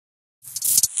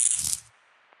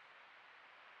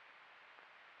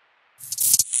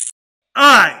All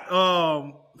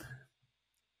right.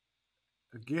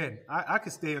 Again, I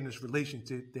could stay on this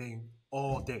relationship thing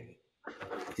all day.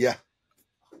 Yeah.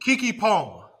 Keke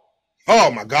Palmer.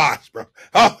 Oh my gosh, bro.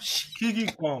 Oh shit.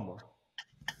 Keke Palmer.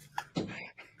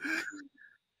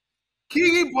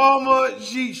 Keke Palmer.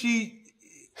 She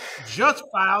just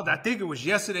filed. I think it was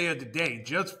yesterday or today.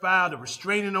 Just filed a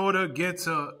restraining order against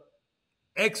her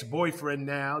ex boyfriend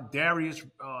now, Darius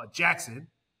Jackson.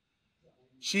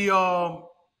 She um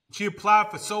she applied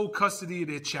for sole custody of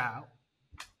their child.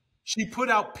 She put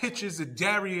out pictures of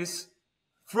Darius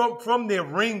from their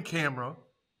ring camera,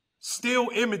 still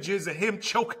images of him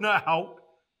choking her out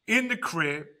in the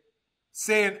crib,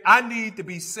 saying, I need to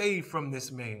be saved from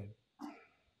this man.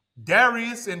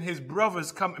 Darius and his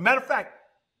brothers come. Matter of fact,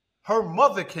 her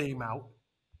mother came out,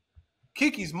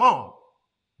 Kiki's mom.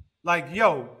 Like,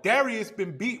 yo, Darius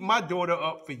been beating my daughter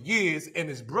up for years, and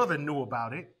his brother knew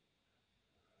about it.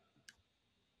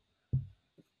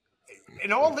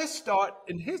 And all this start,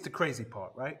 and here's the crazy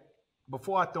part, right?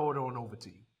 Before I throw it on over to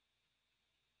you.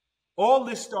 All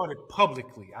this started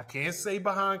publicly. I can't say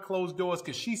behind closed doors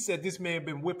because she said this man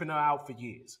been whipping her out for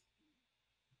years.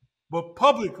 But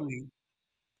publicly,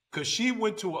 because she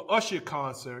went to an Usher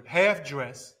concert, half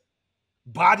dressed,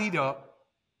 bodied up,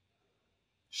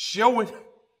 showing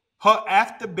her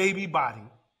after baby body,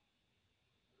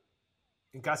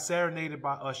 and got serenaded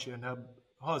by Usher and her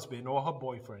husband or her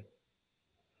boyfriend.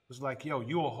 It was like, yo,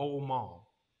 you a whole mom.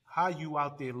 How you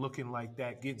out there looking like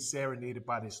that, getting serenaded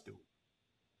by this dude?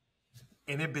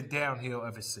 And it been downhill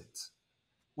ever since.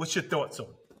 What's your thoughts on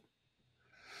it?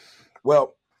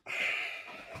 Well,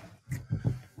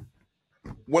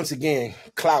 once again,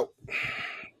 clout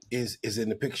is in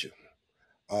the picture.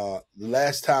 The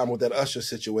last time with that Usher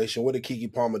situation, what did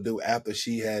Keke Palmer do after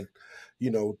she had,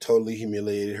 totally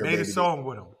humiliated her? Made a song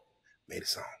with him. Made a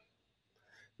song.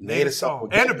 Made a song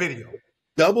and a video.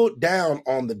 Doubled down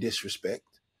on the disrespect.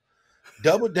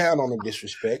 Doubled down on the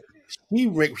disrespect.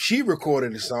 She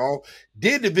recorded the song,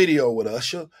 did the video with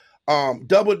Usher,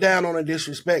 doubled down on the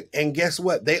disrespect, and guess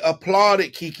what? They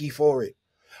applauded Keke for it.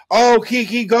 Oh,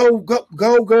 Keke,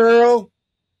 go, girl!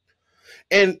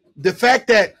 And the fact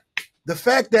that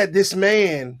this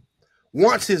man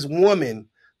wants his woman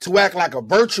to act like a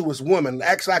virtuous woman,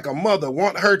 acts like a mother,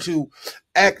 want her to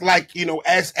act like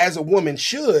as a woman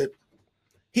should.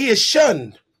 He is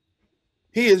shunned.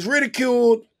 He is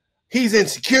ridiculed. He's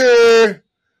insecure.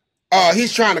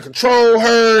 He's trying to control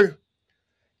her.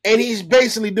 And he's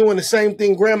basically doing the same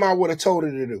thing grandma would have told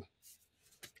her to do.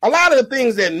 A lot of the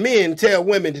things that men tell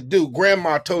women to do,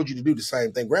 grandma told you to do the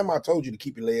same thing. Grandma told you to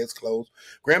keep your legs closed.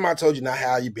 Grandma told you not to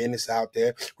have your business out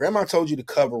there. Grandma told you to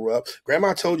cover up.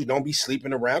 Grandma told you don't be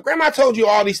sleeping around. Grandma told you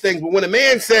all these things. But when a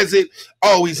man says it,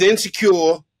 oh, he's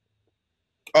insecure.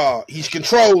 He's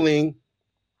controlling.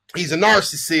 He's a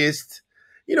narcissist.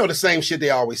 The same shit they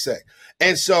always say.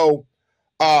 And so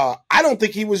I don't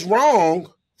think he was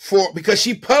wrong because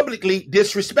she publicly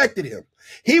disrespected him.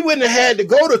 He wouldn't have had to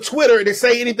go to Twitter to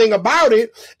say anything about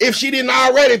it if she didn't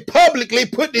already publicly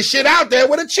put this shit out there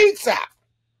with her cheeks out.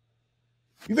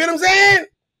 You feel what I'm saying?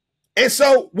 And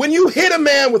so when you hit a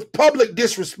man with public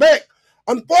disrespect,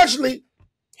 unfortunately,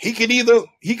 he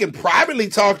can privately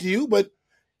talk to you, but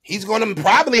he's going to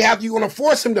probably you're going to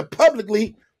force him to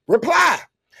publicly reply.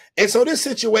 And so this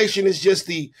situation is just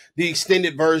the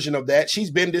extended version of that.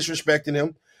 She's been disrespecting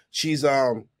him. She's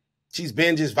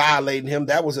been just violating him.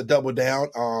 That was a double down.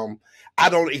 I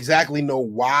don't exactly know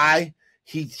why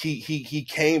he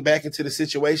came back into the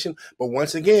situation, but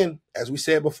once again, as we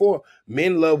said before,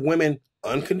 men love women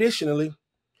unconditionally.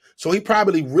 So he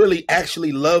probably really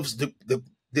actually loves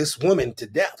this woman to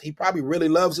death. He probably really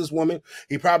loves this woman.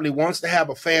 He probably wants to have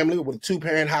a family with a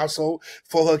 2-parent household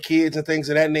for her kids and things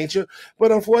of that nature.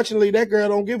 But unfortunately, that girl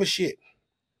don't give a shit.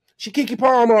 She Keke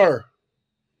Palmer.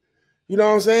 You know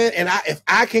what I'm saying? And if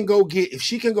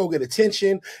she can go get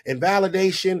attention and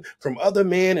validation from other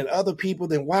men and other people,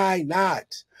 then why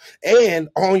not? And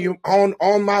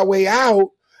on my way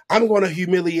out, I'm going to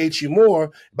humiliate you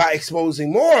more by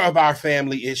exposing more of our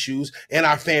family issues and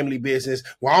our family business.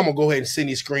 Well, I'm going to go ahead and send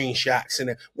you screenshots.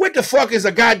 And what the fuck is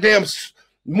a goddamn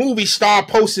movie star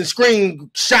posting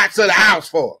screenshots of the house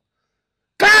for?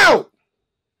 Go!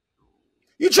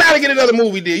 You trying to get another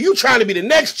movie deal. You trying to be the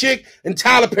next chick in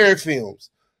Tyler Perry films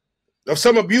of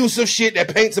some abusive shit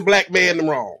that paints a black man the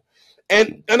wrong.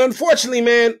 And unfortunately,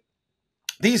 man,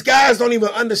 these guys don't even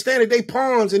understand it. They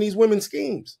pawns in these women's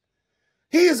schemes.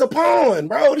 He is a pawn,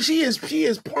 bro. She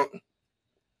is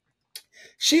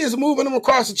She is moving them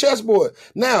across the chessboard.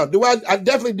 Now, I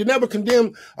definitely do never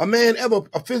condemn a man ever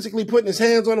physically putting his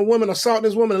hands on a woman, assaulting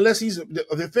this woman, unless he's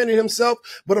defending himself.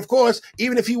 But of course,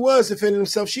 even if he was defending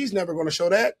himself, she's never going to show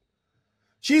that.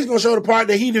 She's going to show the part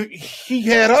that he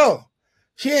had her.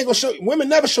 She ain't going to show. Women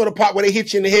never show the part where they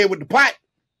hit you in the head with the pot.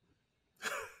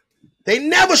 They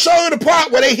never show you the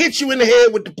part where they hit you in the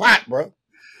head with the pot, bro.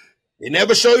 They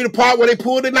never show you the part where they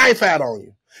pull the knife out on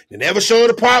you. They never show you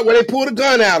the part where they pull the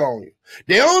gun out on you.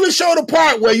 They only show the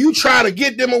part where you try to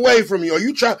get them away from you, or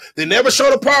they never show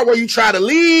the part where you try to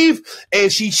leave and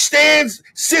she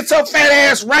sits her fat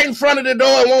ass right in front of the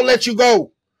door and won't let you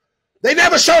go. They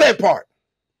never show that part.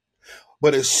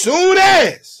 But as soon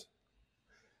as,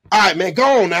 all right, man,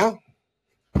 go on now.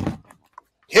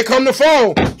 Here come the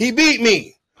phone. He beat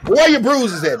me. Where your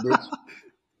bruises at,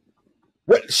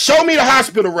 bitch? Show me the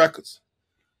hospital records.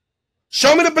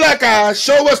 Show me the black eyes.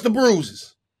 Show us the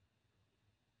bruises.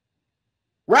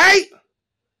 Right?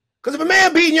 Because if a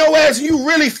man beating your ass and you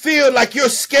really feel like you're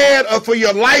scared for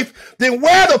your life, then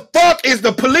where the fuck is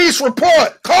the police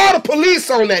report? Call the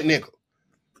police on that nigga.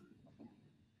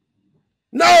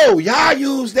 No, y'all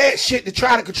use that shit to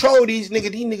try to control these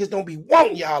niggas. These niggas don't be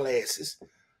wanting y'all asses.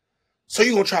 So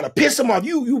you gonna try to piss him off.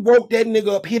 You woke that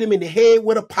nigga up, hit him in the head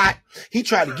with a pot. He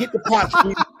tried to get the pot from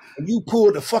you, and you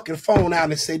pulled the fucking phone out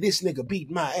and say, this nigga beat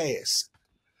my ass.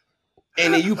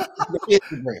 And then you post it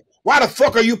on Instagram. Why the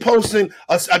fuck are you posting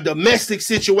a domestic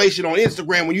situation on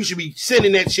Instagram when you should be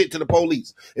sending that shit to the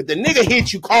police? If the nigga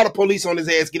hits you, call the police on his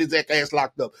ass, get his ass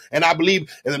locked up. And I believe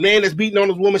if the man that's beating on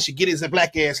his woman should get his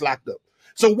black ass locked up.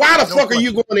 So why the fuck are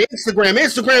you going to Instagram?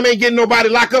 Instagram ain't getting nobody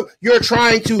locked up. You're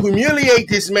trying to humiliate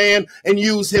this man and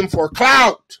use him for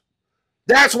clout.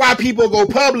 That's why people go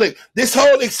public. This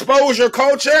whole exposure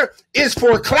culture is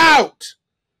for clout.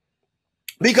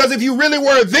 Because if you really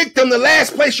were a victim, the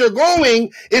last place you're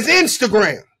going is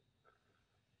Instagram.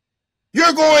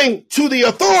 You're going to the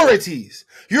authorities.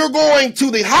 You're going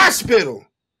to the hospital.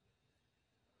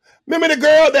 Remember the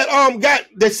girl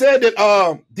that said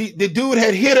that the dude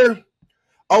had hit her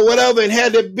or whatever, and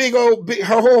had that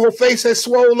her whole face had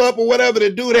swole up or whatever, the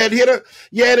dude had hit her.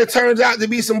 Yeah, it turns out to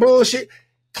be some bullshit.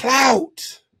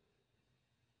 Clout.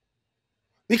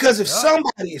 Because if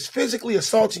somebody is physically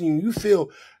assaulting you, you feel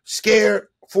scared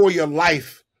for your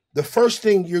life, the first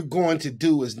thing you're going to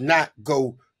do is not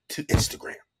go to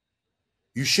Instagram.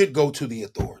 You should go to the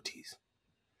authorities.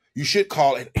 You should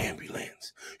call an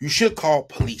ambulance. You should call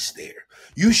police there.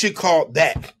 You should call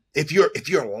that. If your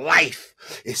life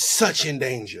is such in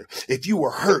danger, if you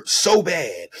were hurt so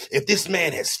bad, if this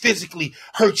man has physically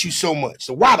hurt you so much,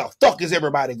 so why the fuck is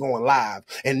everybody going live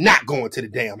and not going to the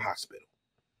damn hospital?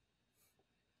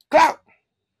 Clout.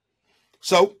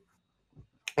 So,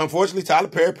 unfortunately, Tyler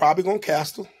Perry probably gonna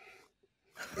cast her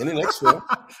in the next film.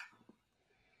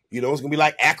 You know, it's gonna be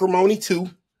like Acrimony 2,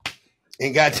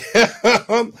 and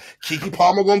goddamn Keke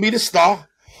Palmer gonna be the star,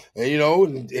 and you know,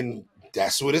 and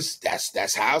that's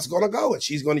how it's gonna go, and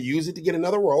she's gonna use it to get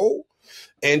another role.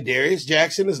 And Darius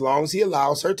Jackson, as long as he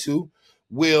allows her to,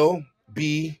 will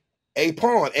be a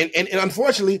pawn. And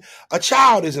unfortunately, a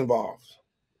child is involved.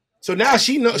 So now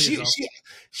she knows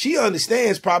she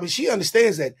understands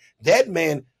that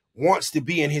man wants to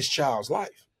be in his child's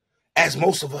life, as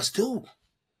most of us do.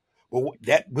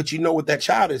 But you know what that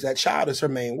child is? That child is her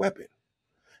main weapon.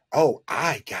 Oh,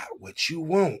 I got what you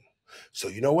want. So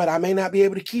you know what? I may not be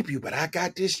able to keep you, but I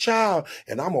got this child,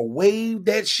 and I'm going to wave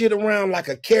that shit around like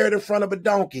a carrot in front of a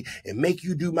donkey and make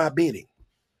you do my bidding.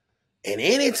 And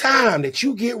any time that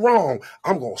you get wrong,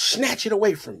 I'm going to snatch it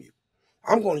away from you.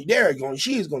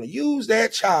 She is going to use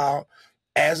that child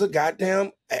as a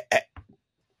goddamn,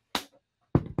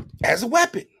 as a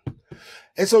weapon.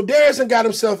 And so Darius got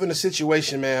himself in a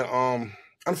situation, man.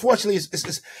 Unfortunately,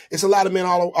 it's a lot of men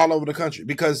all over the country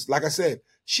because, like I said,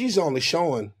 she's only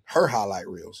showing her highlight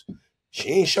reels. She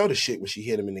ain't show the shit when she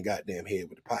hit him in the goddamn head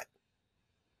with the pot.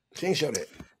 She ain't show that.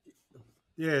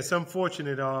 Yeah, it's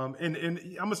unfortunate. And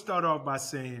I'm gonna start off by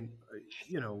saying,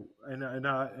 you know, and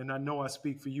I know I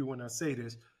speak for you when I say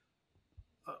this.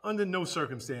 Under no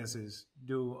circumstances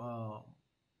do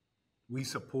we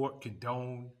support,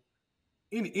 condone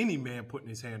any man putting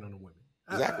his hand on a woman.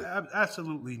 Exactly.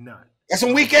 Absolutely not. That's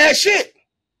some weak ass shit.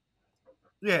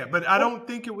 Yeah, but I don't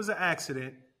think it was an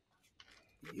accident.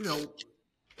 You know,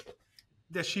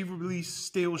 that she released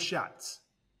still shots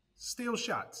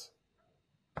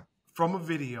from a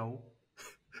video,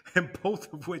 and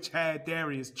both of which had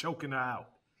Darius choking her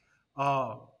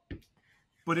out.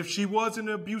 But if she was in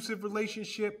an abusive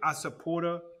relationship, I support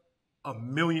her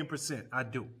 1,000,000%. I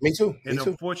do. Me too. And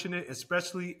unfortunate,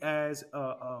 especially as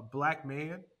a black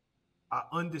man, I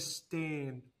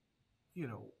understand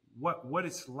what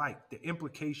it's like, the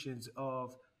implications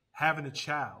of having a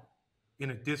child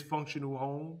in a dysfunctional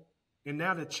home, and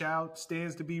now the child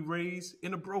stands to be raised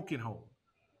in a broken home.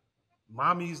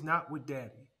 Mommy's not with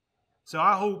daddy. So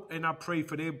I hope and I pray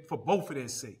for both of their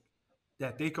sake,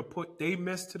 that they could put their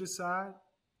mess to the side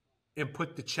and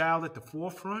put the child at the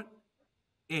forefront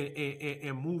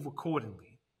and move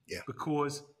accordingly. Yeah.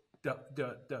 Because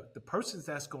the persons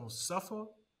that's gonna suffer,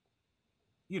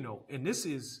 and this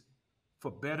is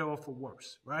for better or for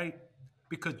worse, right?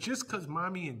 Because just because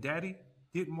mommy and daddy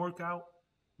didn't work out,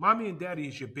 mommy and daddy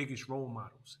is your biggest role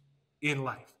models in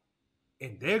life.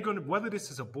 And they're gonna, whether this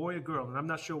is a boy or girl, and I'm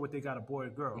not sure what they got, a boy or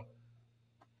girl,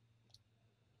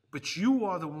 but you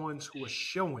are the ones who are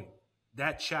showing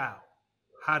that child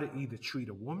how to either treat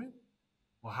a woman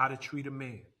or how to treat a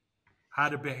man, how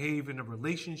to behave in a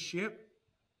relationship,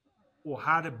 or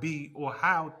how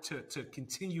to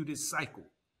continue this cycle.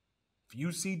 If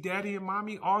you see daddy and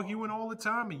mommy arguing all the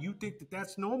time and you think that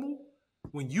that's normal,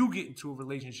 when you get into a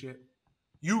relationship,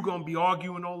 you're going to be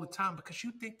arguing all the time because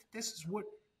you think that this is what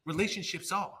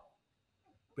relationships are.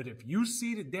 But if you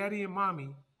see that daddy and mommy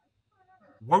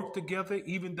work together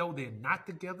even though they're not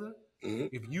together,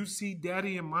 if you see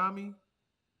daddy and mommy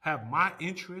have my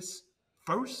interests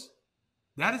first,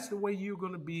 that is the way you're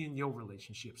going to be in your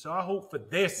relationship. So I hope for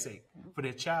their sake, for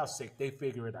their child's sake, they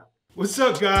figure it out. What's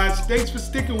up, guys? Thanks for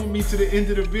sticking with me to the end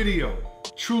of the video.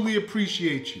 Truly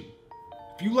appreciate you.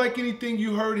 If you like anything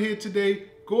you heard here today,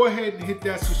 go ahead and hit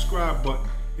that subscribe button.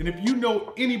 And if you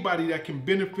know anybody that can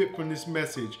benefit from this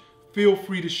message, feel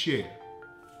free to share.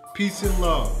 Peace and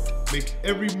love. Make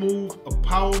every move a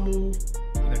power move.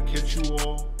 And I'll catch you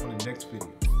all on the next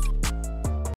video.